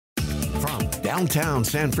downtown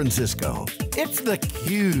San Francisco. It's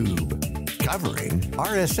theCUBE, covering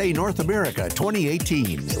RSA North America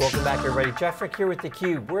 2018. Welcome back everybody. Jeff Frick here with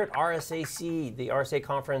theCUBE. We're at RSAC, the RSA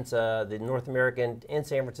Conference, the North American in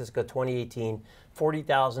San Francisco 2018.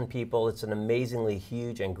 40,000 people. It's an amazingly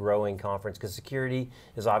huge and growing conference because security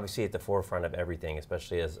is obviously at the forefront of everything,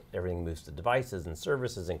 especially as everything moves to devices and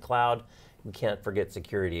services and cloud. We can't forget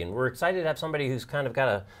security, and we're excited to have somebody who's kind of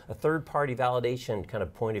got a third-party validation kind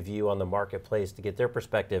of point of view on the marketplace to get their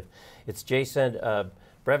perspective. It's Jason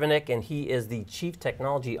Brvenik, and he is the Chief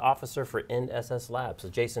Technology Officer for NSS Labs. So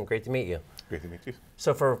Jason, great to meet you. Great to meet you.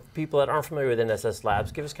 So for people that aren't familiar with NSS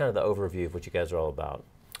Labs, give us kind of the overview of what you guys are all about.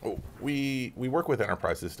 We work with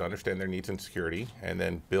enterprises to understand their needs in security and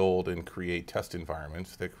then build and create test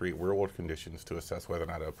environments that create real-world conditions to assess whether or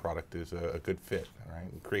not a product is a good fit,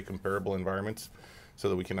 right? And create comparable environments so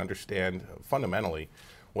that we can understand fundamentally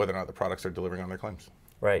whether or not the products are delivering on their claims.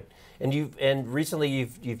 Right, and recently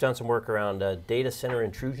you've done some work around data center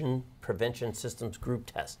intrusion prevention systems group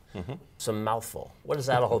test. Some mouthful. What is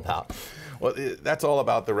that all about? Well, that's all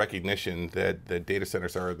about the recognition that the data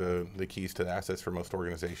centers are the keys to the assets for most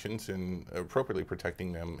organizations, and appropriately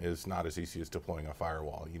protecting them is not as easy as deploying a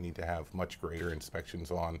firewall. You need to have much greater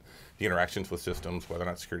inspections on the interactions with systems, whether or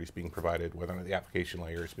not security is being provided, whether or not the application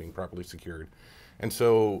layer is being properly secured. And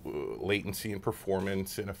so latency and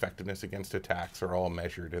performance and effectiveness against attacks are all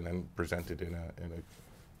measured and then presented in a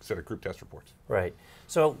set of group test reports. Right.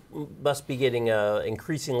 So must be getting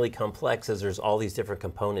increasingly complex as there's all these different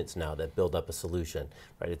components now that build up a solution,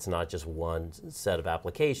 right? It's not just one set of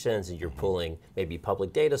applications, and you're pulling maybe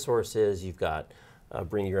public data sources, you've got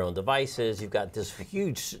bring your own devices, you've got this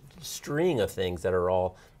huge string of things that are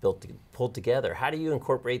all pulled together. How do you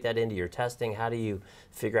incorporate that into your testing? How do you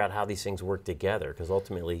figure out how these things work together? Because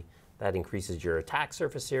ultimately that increases your attack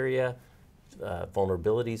surface area,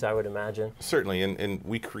 vulnerabilities, I would imagine. Certainly, and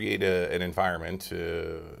we create an environment,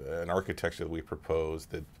 an architecture that we propose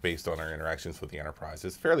that based on our interactions with the enterprise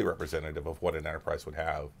is fairly representative of what an enterprise would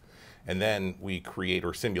have. And then we create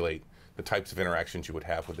or simulate the types of interactions you would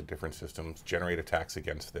have with the different systems, generate attacks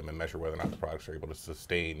against them, and measure whether or not the products are able to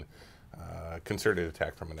sustain concerted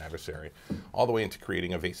attack from an adversary, all the way into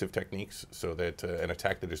creating evasive techniques so that an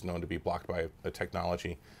attack that is known to be blocked by a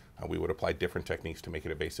technology, we would apply different techniques to make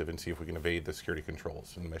it evasive and see if we can evade the security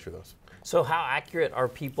controls and measure those. So how accurate are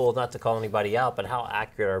people, not to call anybody out, but how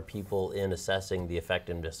accurate are people in assessing the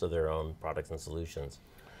effectiveness of their own products and solutions?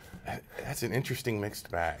 That's an interesting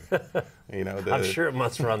mixed bag. You know, I'm sure it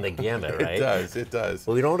must run the gamut, right? It does.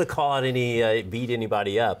 Well, we don't want to call it beat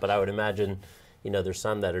anybody up, but I would imagine, you know, there's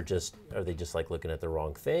some that are they just like looking at the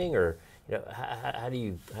wrong thing, or you know, how do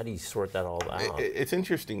you sort that all out? It's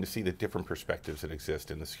interesting to see the different perspectives that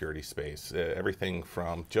exist in the security space. Everything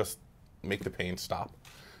from just make the pain stop,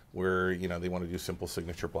 where you know they want to do simple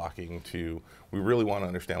signature blocking, to we really want to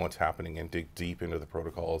understand what's happening and dig deep into the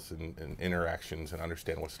protocols and interactions and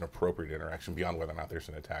understand what's an appropriate interaction beyond whether or not there's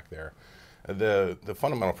an attack there. The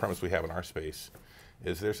fundamental premise we have in our space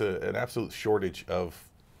is there's an absolute shortage of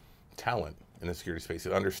talent in the security space.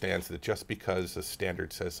 It understands that just because a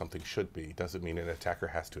standard says something should be doesn't mean an attacker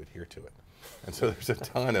has to adhere to it. And so there's a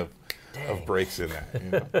ton of breaks in that.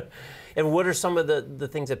 You know? And what are some of the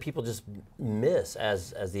things that people just miss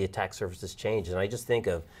as the attack surfaces change? And I just think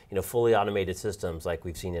of, you know, fully automated systems like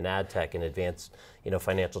we've seen in ad tech and advanced, you know,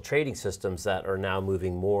 financial trading systems that are now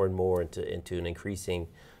moving more and more into an increasing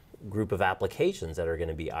group of applications that are going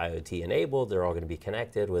to be IoT enabled. They're all going to be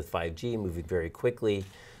connected with 5G, moving very quickly.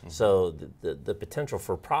 So the potential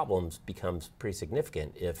for problems becomes pretty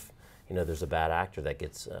significant if, you know, there's a bad actor that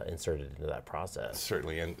gets inserted into that process.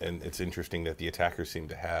 Certainly, and it's interesting that the attackers seem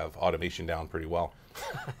to have automation down pretty well.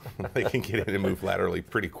 They can get in and move laterally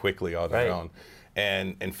pretty quickly on their own.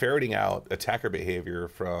 And ferreting out attacker behavior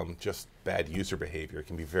from just bad user behavior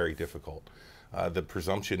can be very difficult. The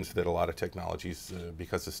presumptions that a lot of technologies,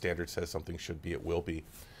 because the standard says something should be, it will be,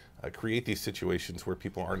 create these situations where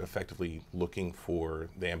people aren't effectively looking for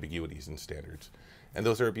the ambiguities in standards. And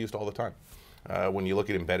those are abused all the time. When you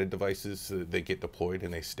look at embedded devices, they get deployed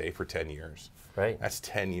and they stay for 10 years. Right. That's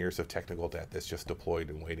 10 years of technical debt that's just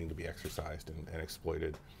deployed and waiting to be exercised and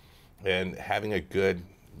exploited. And having a good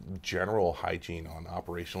general hygiene on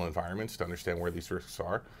operational environments to understand where these risks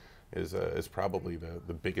are is probably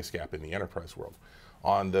the biggest gap in the enterprise world.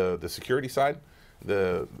 On the security side,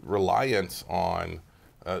 the reliance on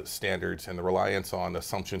standards and the reliance on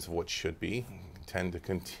assumptions of what should be tend to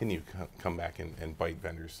continue come back and bite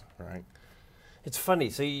vendors, right? It's funny,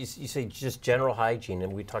 so you say just general hygiene,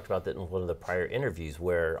 and we talked about that in one of the prior interviews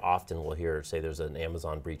where often we'll hear, say there's an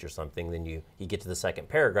Amazon breach or something, then you get to the second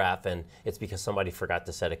paragraph and it's because somebody forgot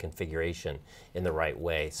to set a configuration in the right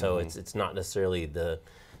way. So it's not necessarily the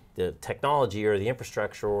technology or the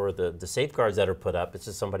infrastructure or the safeguards that are put up, it's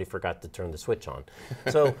just somebody forgot to turn the switch on.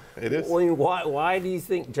 So it is. Why do you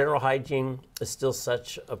think general hygiene is still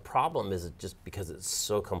such a problem? Is it just because it's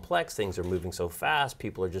so complex, things are moving so fast,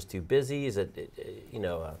 people are just too busy? Is it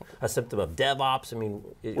a symptom of DevOps? I mean,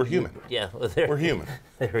 we're human. Yeah, we're human.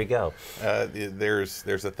 There we go. There's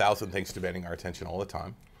 1,000 things demanding our attention all the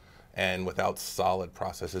time, and without solid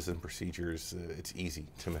processes and procedures, it's easy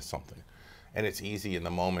to miss something. And it's easy in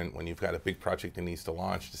the moment when you've got a big project that needs to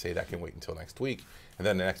launch to say that can wait until next week. And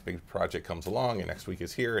then the next big project comes along and next week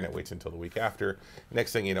is here and it waits until the week after.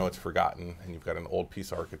 Next thing you know, it's forgotten and you've got an old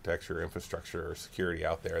piece of architecture, infrastructure, or security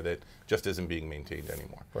out there that just isn't being maintained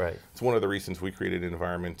anymore. Right. It's one of the reasons we created an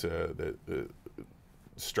environment that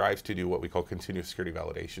strives to do what we call continuous security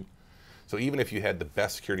validation. So even if you had the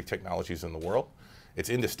best security technologies in the world, it's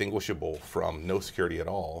indistinguishable from no security at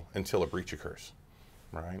all until a breach occurs,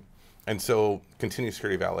 right? And so continuous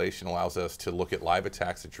security validation allows us to look at live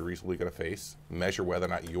attacks that you're reasonably going to face, measure whether or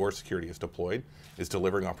not your security is deployed, is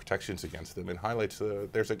delivering on protections against them, and highlights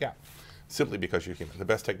there's a gap, simply because you're human. The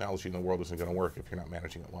best technology in the world isn't going to work if you're not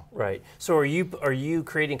managing it well. Right. So are you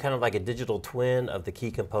creating kind of like a digital twin of the key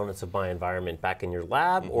components of my environment back in your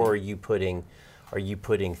lab, or are you putting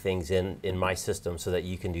things in my system so that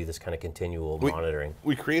you can do this kind of continual monitoring?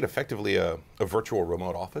 We create effectively a virtual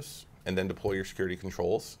remote office, and then deploy your security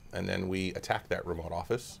controls, and then we attack that remote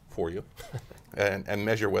office for you and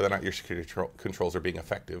measure whether or not your security controls are being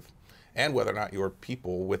effective and whether or not your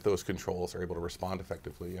people with those controls are able to respond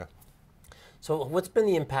effectively. Yeah. So what's been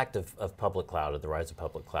the impact of public cloud, or the rise of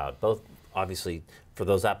public cloud? Both obviously for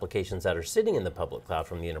those applications that are sitting in the public cloud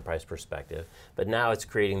from the enterprise perspective, but now it's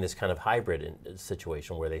creating this kind of hybrid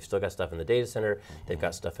situation where they've still got stuff in the data center, they've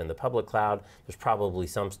got stuff in the public cloud, there's probably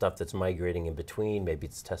some stuff that's migrating in between, maybe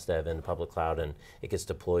it's test dev in the public cloud and it gets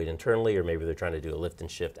deployed internally, or maybe they're trying to do a lift and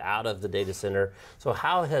shift out of the data center. So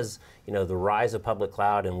how has the rise of public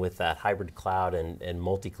cloud and with that hybrid cloud and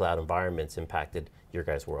multi-cloud environments impacted your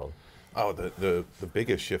guys' world? Oh, the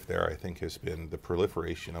biggest shift there, I think, has been the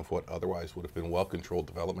proliferation of what otherwise would have been well-controlled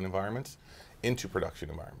development environments into production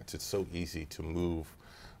environments. It's so easy to move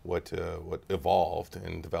what evolved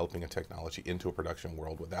in developing a technology into a production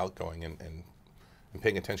world without going and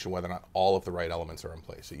paying attention to whether or not all of the right elements are in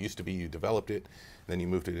place. It used to be you developed it, then you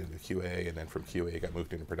moved it into QA, and then from QA it got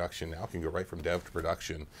moved into production. Now it can go right from dev to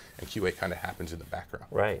production, and QA kind of happens in the background.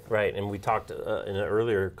 Right, right. And we talked in an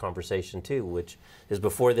earlier conversation too, which is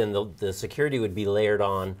before then the security would be layered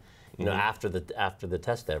on after the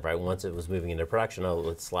test dev, right? Once it was moving into production, oh,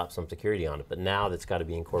 let's slap some security on it. But now that's got to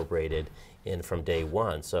be incorporated in from day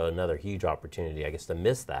one. So another huge opportunity, I guess, to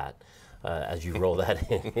miss that. As you roll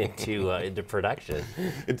that into production.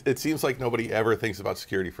 It seems like nobody ever thinks about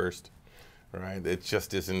security first, right? It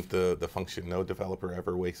just isn't the function. No developer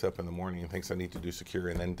ever wakes up in the morning and thinks I need to do secure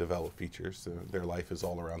and then develop features. Their life is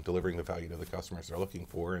all around delivering the value to the customers they're looking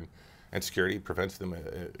for, and security prevents them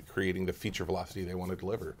creating the feature velocity they want to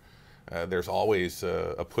deliver. There's always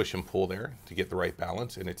a push and pull there to get the right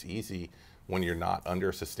balance, and it's easy when you're not under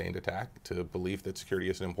a sustained attack to believe that security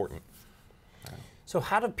isn't important. So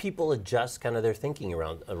how do people adjust kind of their thinking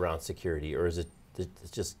around security, or is it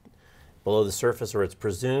just below the surface, or it's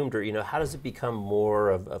presumed, or how does it become more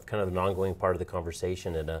of kind of an ongoing part of the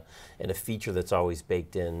conversation and a feature that's always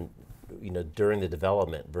baked in, during the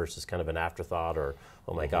development versus kind of an afterthought, or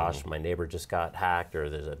oh my gosh, my neighbor just got hacked, or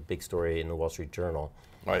there's a big story in the Wall Street Journal?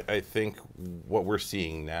 I think what we're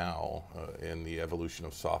seeing now in the evolution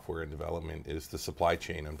of software and development is the supply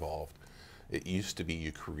chain involved. It used to be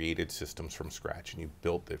you created systems from scratch and you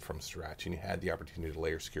built it from scratch and you had the opportunity to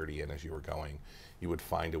layer security in as you were going. You would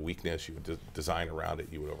find a weakness, you would design around it,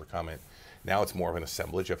 you would overcome it. Now it's more of an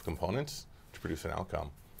assemblage of components to produce an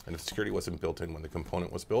outcome. And if security wasn't built in when the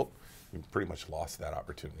component was built, you pretty much lost that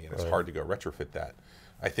opportunity, and it's hard to go retrofit that.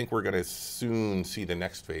 I think we're going to soon see the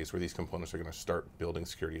next phase where these components are going to start building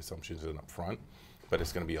security assumptions in up front, but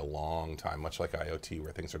it's going to be a long time, much like IoT,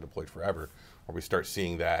 where things are deployed forever, where we start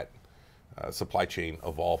seeing that supply chain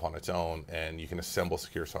evolve on its own, and you can assemble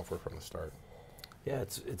secure software from the start. Yeah,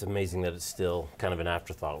 it's amazing that it's still kind of an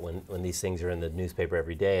afterthought when these things are in the newspaper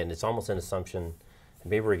every day, and it's almost an assumption,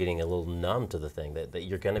 maybe we're getting a little numb to the thing, that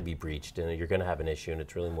you're going to be breached and you're going to have an issue, and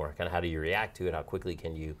it's really more kind of how do you react to it, how quickly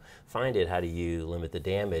can you find it, how do you limit the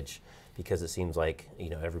damage, because it seems like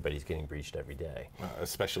everybody's getting breached every day.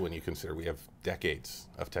 Especially when you consider we have decades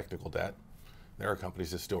of technical debt There are companies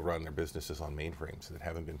that still run their businesses on mainframes that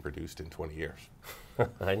haven't been produced in 20 years. I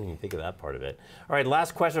didn't even think of that part of it. All right,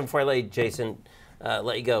 last question before I let Jason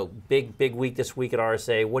let you go. Big week this week at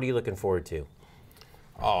RSA. What are you looking forward to?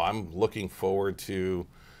 Oh, I'm looking forward to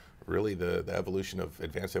really the evolution of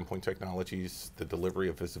advanced endpoint technologies, the delivery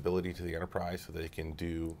of visibility to the enterprise so they can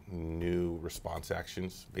do new response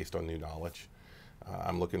actions based on new knowledge.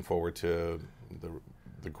 I'm looking forward to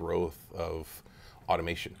the growth of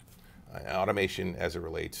automation. Automation as it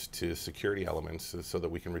relates to security elements so that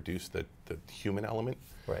we can reduce the human element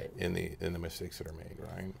in the mistakes that are made,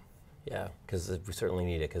 right? Yeah, because we certainly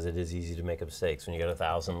need it, because it is easy to make mistakes when you got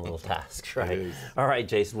 1,000 little tasks, right? It is. All right,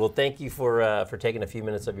 Jason. Well, thank you for taking a few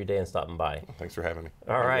minutes of your day and stopping by. Thanks for having me.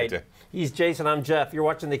 All right. He's Jason. I'm Jeff. You're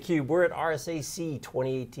watching theCUBE. We're at RSAC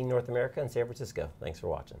 2018 North America in San Francisco. Thanks for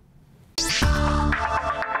watching.